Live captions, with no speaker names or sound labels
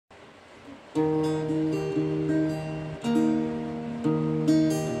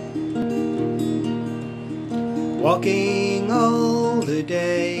Walking all the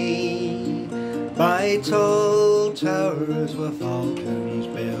day by tall towers where falcons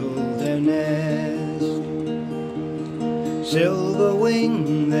build their nest. Silver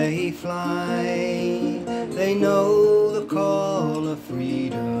wing they fly, they know the call of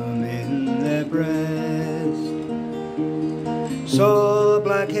freedom in their breast. Saw a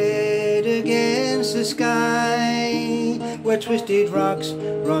blackhead against the sky, where twisted rocks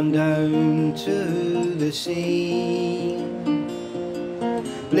run down to the sea.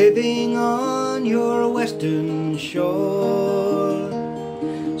 Living on your western shore,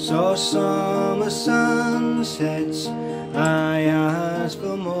 saw summer sunsets, I asked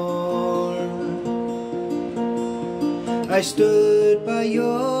for more. I stood by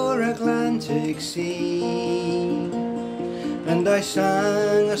your Atlantic sea, and I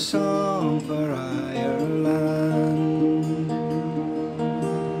sang a song for Ireland.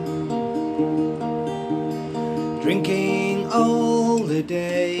 Drinking all the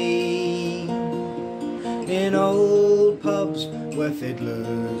day in old pubs where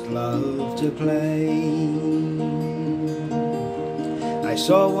fiddlers love to play. I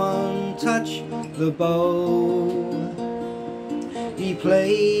saw one touch the bow, he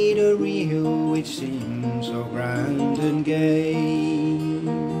played a reel which seemed so grand and gay.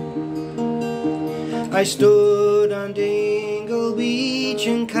 I stood on Dingle Beach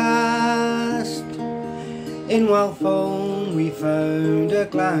and cast in wild foam we found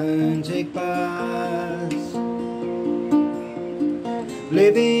Atlantic bass.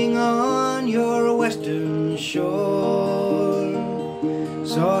 Living on your western shore,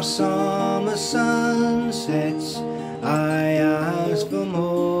 saw summer sunsets, I asked for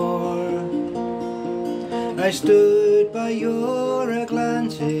more. I stood by your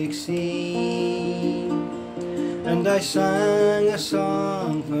Atlantic sea, and I sang a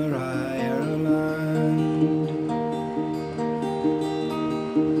song for Ireland.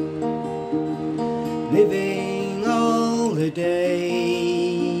 Living all the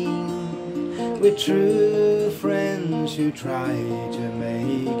day with true friends who try to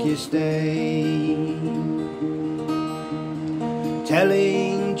make you stay,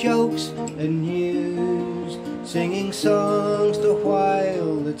 telling jokes and news, singing songs to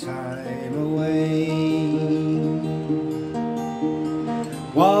while the time away.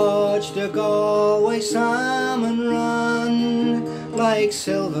 Watch the Galway salmon run like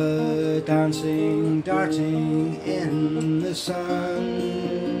silver dancing, darting in the sun.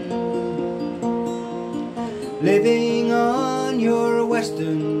 Living on your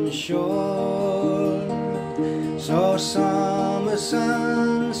western shore, saw summer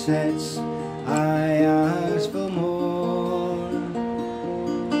sunsets, I asked for more.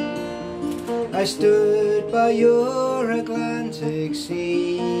 I stood by your Atlantic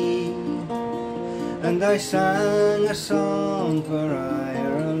sea, and I sang a song for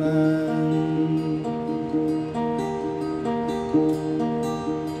Ireland.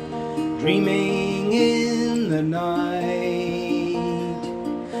 Dreaming in the night,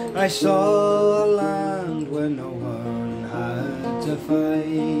 I saw a land where no one had to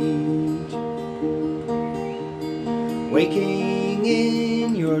fight. Waking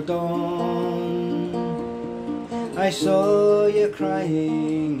in your dawn, I saw you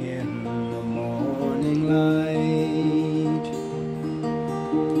crying in the morning light.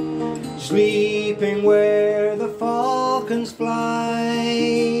 Sleeping where the falcons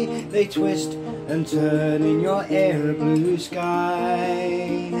fly, they twist and turn in your air blue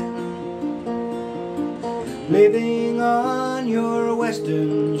sky. Living on your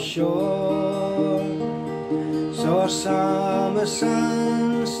western shore, saw summer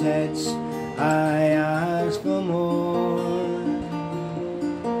sunsets, I asked for more.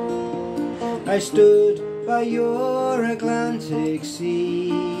 I stood by your Atlantic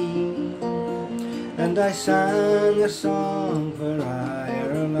sea, and I sang a song for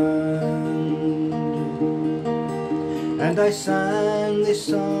Ireland. And I sang this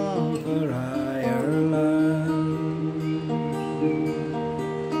song for Ireland.